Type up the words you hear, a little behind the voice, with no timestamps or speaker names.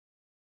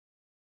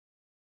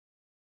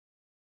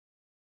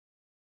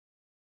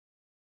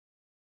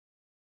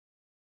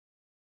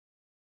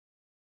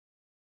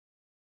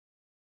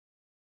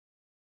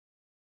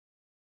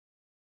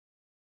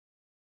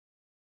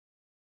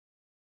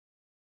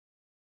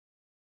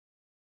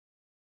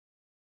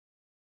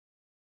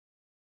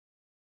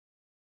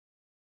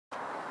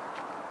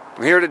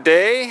I'm here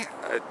today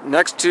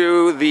next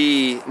to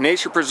the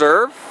Nature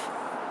Preserve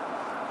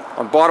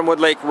on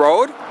Bottomwood Lake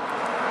Road, and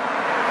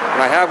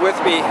I have with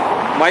me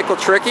Michael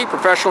Trickey,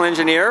 professional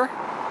engineer,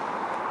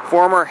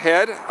 former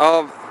head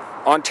of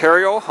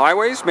Ontario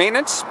Highways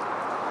Maintenance.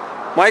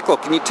 Michael,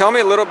 can you tell me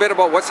a little bit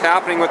about what's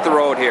happening with the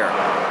road here?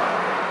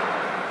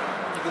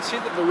 You can see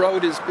that the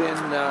road has been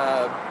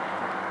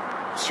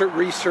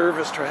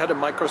resurfaced or had a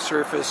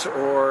microsurface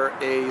or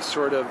a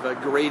sort of a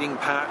grading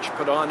patch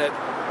put on it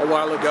a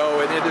while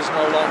ago, and it is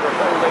no longer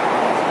holding.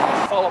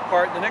 It's fall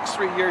apart. In the next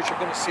 3 years you're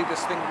going to see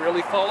this thing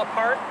really fall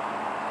apart.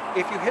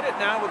 If you hit it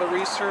now with a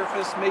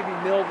resurface, maybe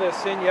mill this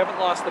in, you haven't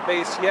lost the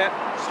base yet,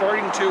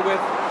 starting to with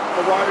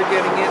the water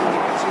getting in,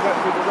 you can see that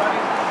through the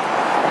running.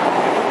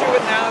 If you do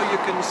it now, you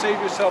can save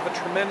yourself a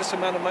tremendous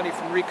amount of money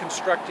from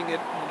reconstructing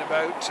it in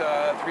about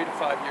 3 to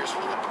 5 years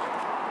from now.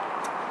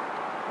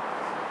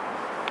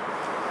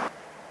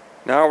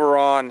 Now we're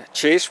on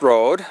Chase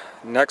Road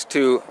next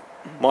to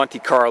Monte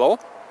Carlo.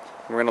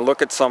 We're going to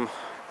look at some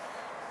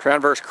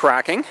transverse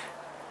cracking,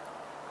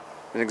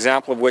 an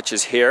example of which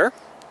is here.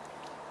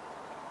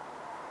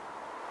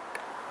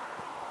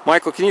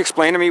 Michael, can you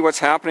explain to me what's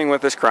happening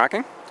with this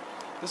cracking?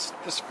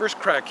 This first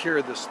crack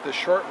here, this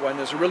short one,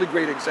 is a really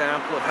great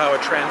example of how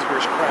a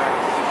transverse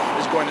crack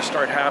is going to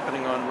start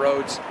happening on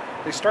roads.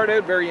 They start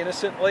out very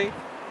innocently,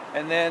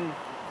 and then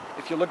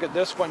if you look at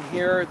this one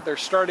here, they're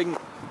starting,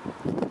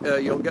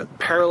 you'll get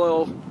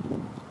parallel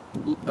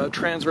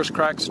transverse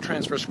cracks. A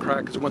transverse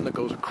crack is one that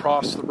goes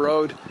across the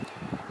road.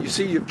 You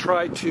see you've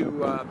tried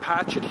to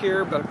patch it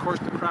here, but of course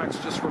the cracks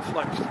just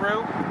reflect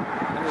through.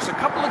 And there's a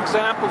couple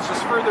examples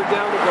just further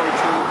down to go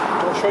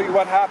to. I'll show you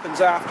what happens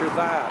after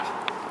that.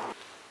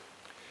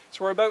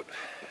 So we're about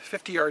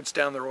 50 yards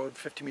down the road,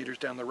 50 meters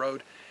down the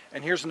road,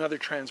 and here's another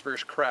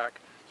transverse crack.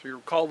 So you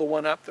recall the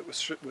one up that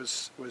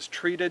was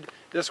treated.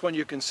 This one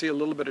you can see a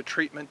little bit of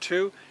treatment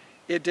too.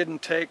 It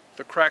didn't take,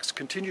 the cracks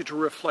continue to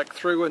reflect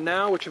through, and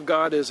now what you've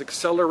got is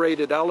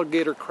accelerated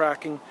alligator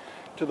cracking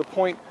to the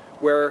point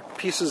where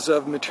pieces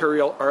of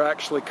material are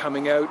actually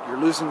coming out.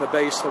 You're losing the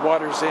base, the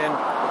water's in.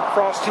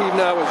 Frost heave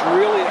now is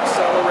really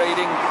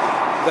accelerating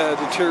the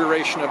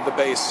deterioration of the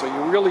base. So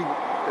you really,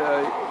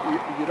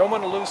 you don't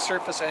want to lose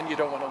surface and you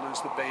don't want to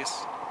lose the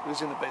base.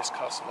 Losing the base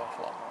costs an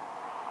awful lot more.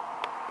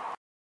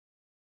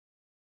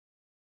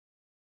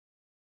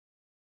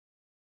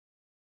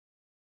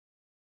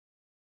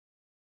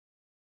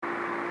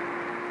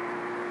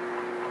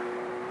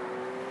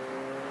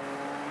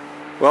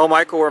 Well,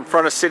 Michael, we're in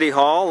front of City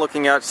Hall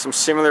looking at some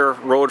similar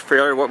road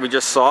failure to what we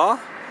just saw.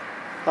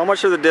 How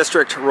much of the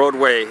district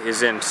roadway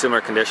is in similar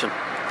condition?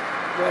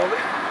 Well,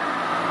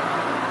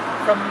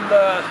 from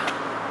the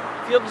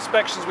field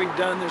inspections we've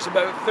done, there's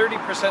about 30%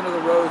 of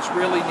the roads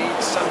really need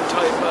some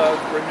type of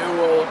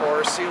renewal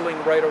or sealing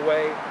right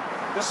away.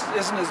 This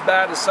isn't as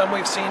bad as some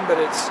we've seen, but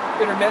it's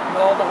intermittent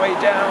all the way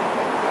down,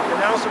 and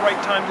now's the right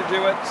time to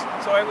do it.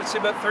 So I would say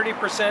about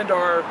 30%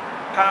 are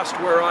past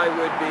where I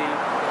would be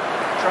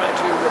trying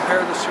to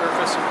repair the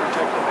surface and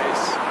protect the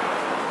base.